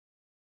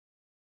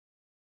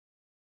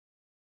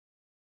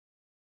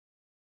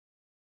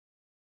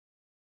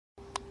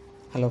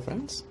Hello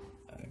friends,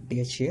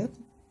 DH here.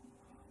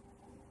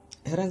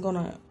 Here I'm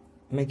gonna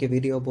make a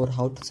video about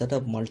how to set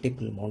up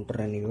multiple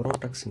monitor in Euro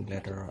Truck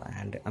Simulator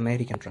and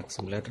American Truck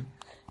Simulator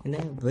in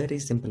a very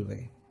simple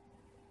way.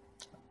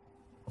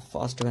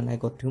 First, when I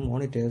got two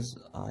monitors,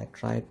 I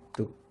tried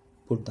to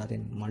put that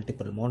in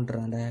multiple monitor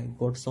and I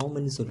got so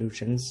many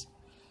solutions.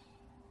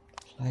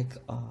 Like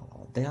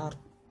they are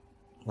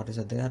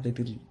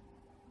little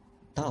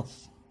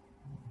tough.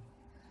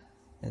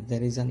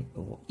 There is an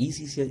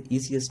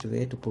easiest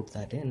way to put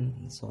that in,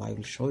 so I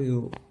will show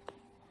you.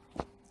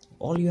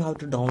 All you have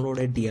to download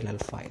a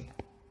DLL file.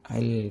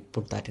 I'll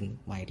put that in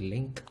my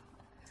link.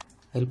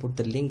 I'll put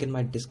the link in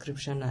my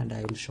description and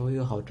I will show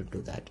you how to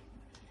do that.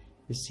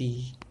 You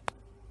see,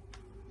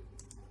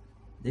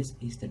 this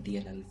is the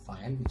DLL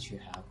file which you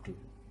have to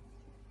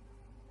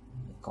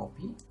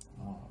copy,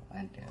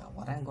 and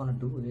what I'm gonna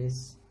do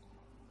is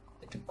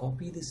to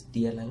copy this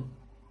DLL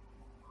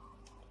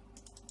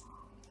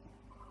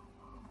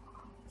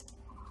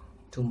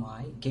to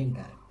my game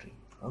directory.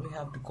 All you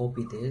have to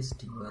copy this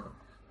to your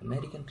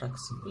American Truck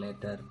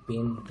Simulator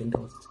pin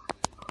Windows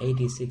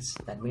 86.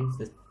 That means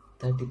the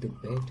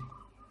 32-bit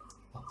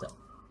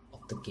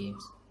of the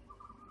games,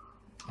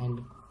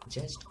 and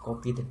just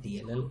copy the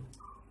DLL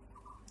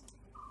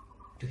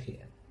to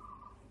here.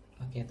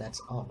 Okay,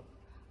 that's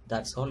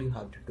all you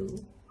have to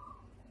do.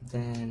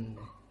 Then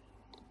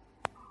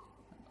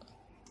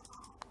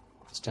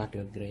start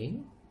your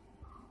game,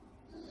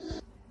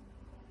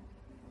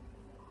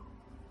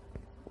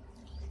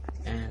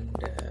 and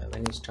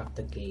when you start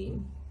the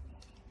game,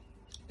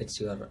 it's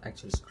your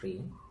actual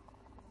screen.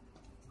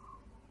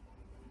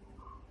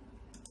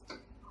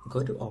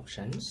 Go to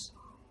options,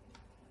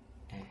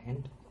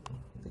 and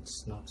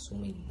it's not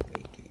zooming.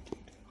 Wait.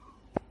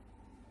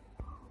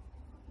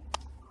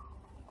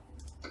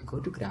 Go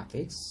to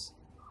graphics.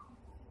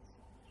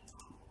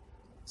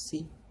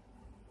 See,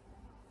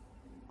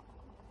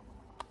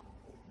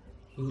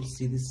 you will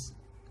see this.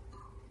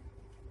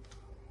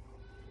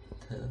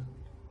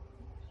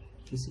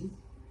 You see,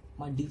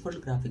 my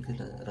default graphical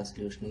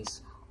resolution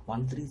is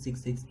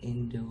 1366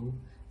 into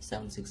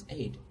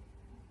 768.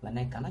 When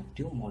I connect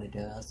two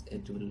monitors,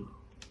 it will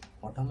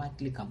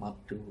automatically come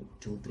up to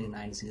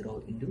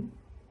 2390 into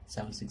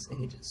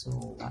 768. So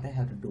what I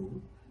have to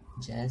do,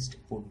 just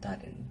put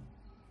that in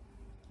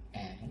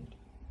and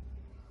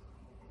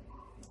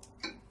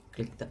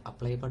click the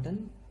apply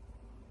button.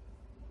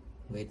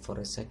 Wait for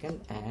a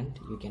second and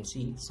you can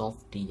see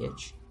soft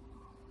DH.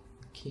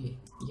 Okay,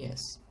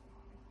 yes,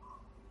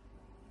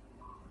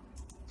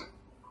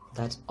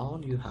 that's all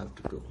you have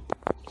to do.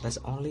 That's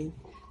only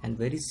and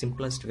very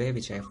simplest way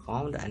which I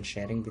found and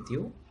sharing with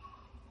you.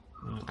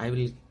 I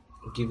will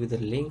give you the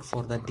link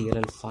for the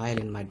DLL file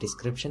in my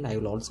description. I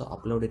will also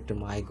upload it to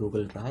my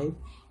Google Drive.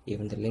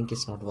 Even the link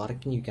is not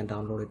working, you can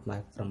download it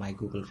from my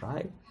Google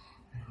Drive.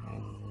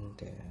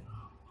 And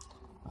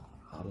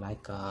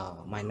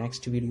my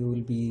next video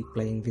will be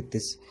playing with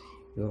this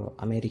your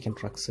American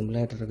Truck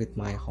Simulator with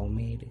my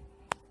homemade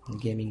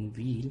gaming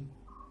wheel.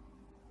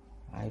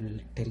 I will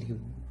tell you,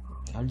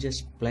 I'll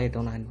just play it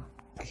on, and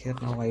here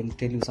now I will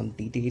tell you some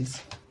details.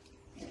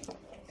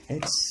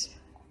 It's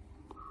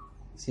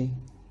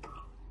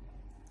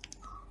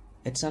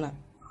an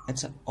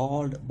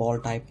old ball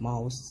type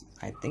mouse.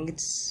 I think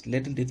it's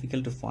little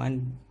difficult to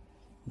find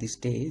these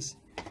days,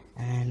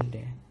 and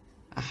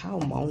I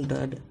have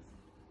mounted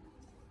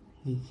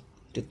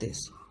to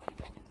this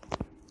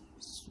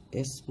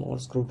a small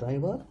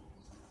screwdriver.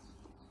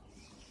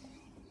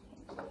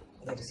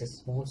 There is a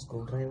small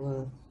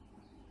screwdriver.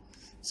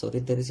 Sorry,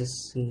 there is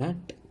a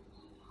nut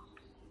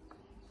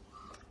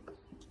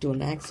to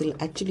an axle.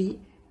 Actually,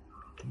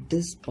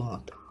 this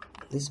part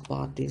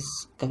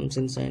comes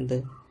inside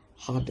the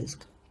hard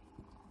disk.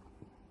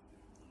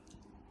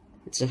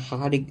 It's a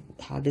hard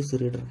disk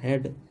reader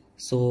head,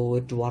 so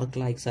it works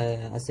like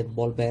as a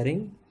ball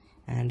bearing,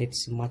 and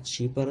it's much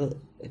cheaper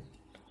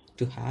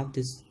to have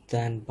this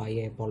than buy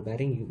a ball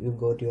bearing. You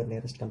go to your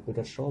nearest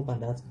computer shop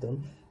and ask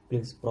them,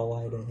 please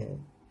provide a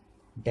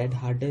dead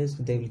hard disk.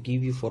 They will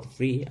give you for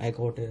free. I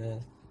got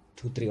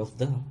 2-3 of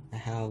them. I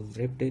have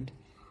ripped it.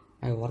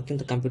 I work in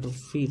the computer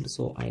field,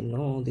 so I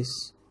know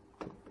this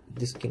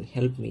can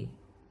help me.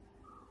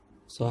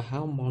 So I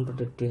have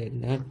mounted it to a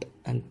nut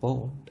and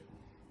bolt,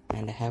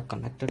 and I have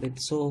connected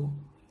it, so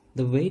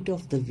the weight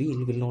of the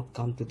wheel will not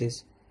come to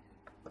this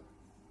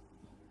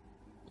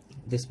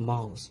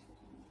mouse.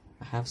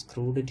 I have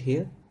screwed it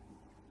here.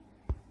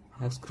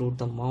 I have screwed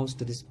the mouse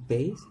to this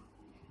base,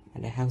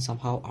 and I have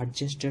somehow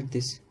adjusted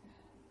this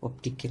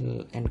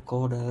optical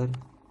encoder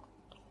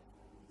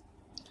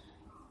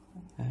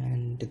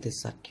and the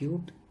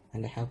circuit,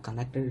 and I have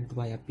connected it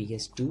via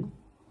PS2.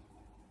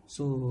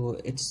 So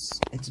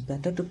it's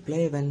better to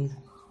play when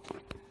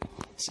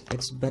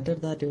it's better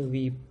that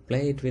we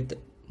play it with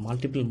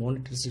multiple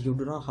monitors. You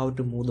do not have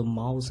to move the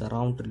mouse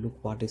around to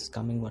look what is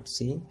coming, what's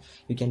seeing.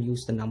 You can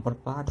use the number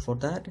pad for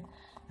that,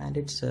 and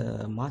it's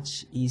a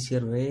much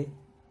easier way.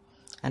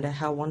 And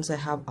once I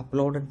have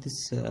uploaded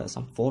this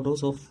some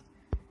photos of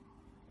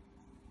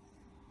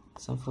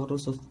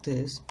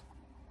this,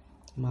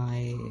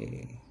 my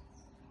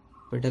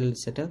pedal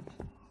setup.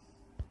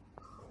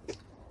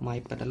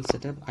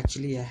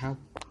 Actually, I have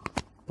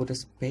put a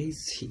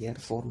space here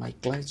for my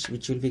clutch,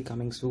 which will be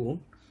coming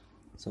soon.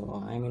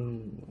 So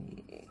I'm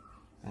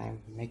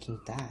making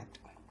that.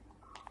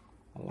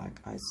 Like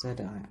I said,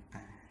 I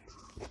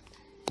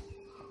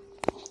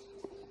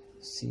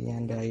see,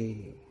 and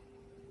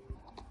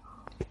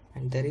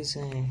there is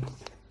a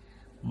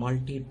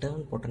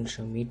multi-turn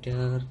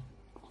potentiometer. You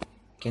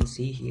can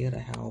see here I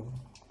have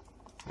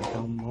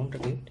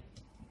mounted it.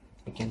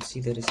 You can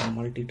see there is a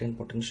multi-turn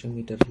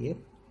potentiometer here.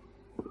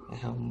 I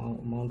have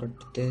mounted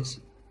this.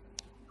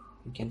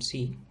 You can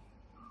see.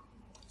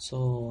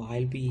 So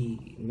I'll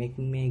be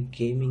making my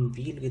gaming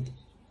wheel with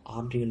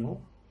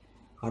Arduino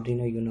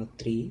Uno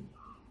 3.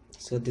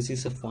 So this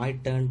is a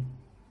 5-turn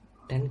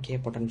 10k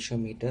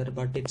potentiometer,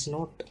 but it's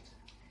not,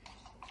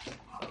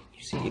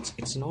 you see,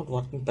 it's not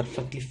working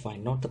perfectly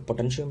fine. Not the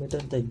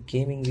potentiometer, the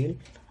gaming wheel.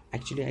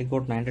 Actually I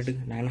got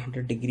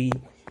 900 degree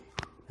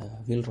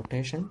wheel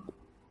rotation,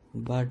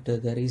 but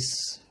there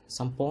is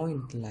some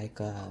point like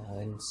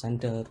in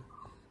center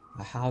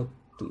I have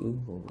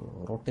to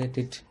rotate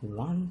it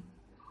one,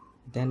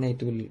 then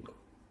it will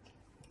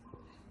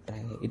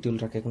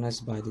recognize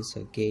by this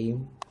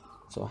game.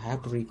 So I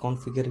have to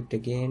reconfigure it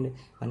again.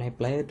 When I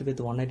play it with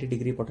 180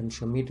 degree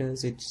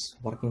potentiometers, it's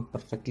working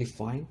perfectly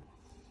fine.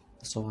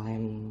 So I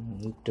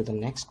am to the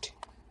next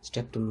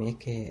step to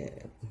make a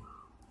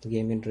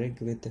gaming wheel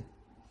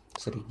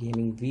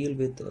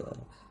with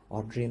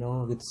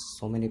Arduino with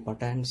so many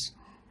buttons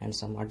and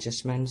some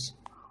adjustments.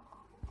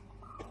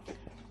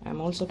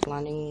 I'm also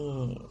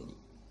planning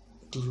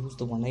to use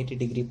the 180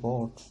 degree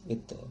port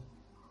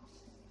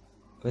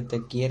with the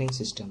gearing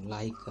system,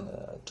 like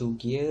 2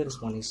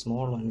 gears, one is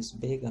small, one is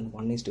big, and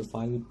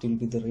 1:5 it will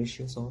be the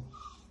ratio. So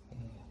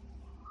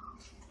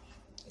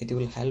it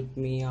will help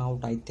me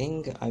out. I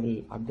think I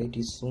will update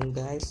you soon,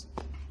 guys.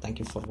 Thank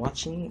you for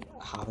watching.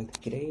 Have a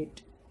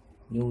great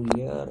new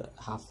year.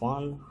 Have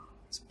fun,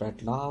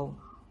 spread love.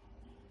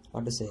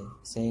 What to say?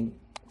 Stay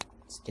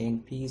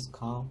in peace,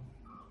 calm.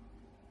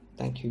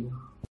 Thank you.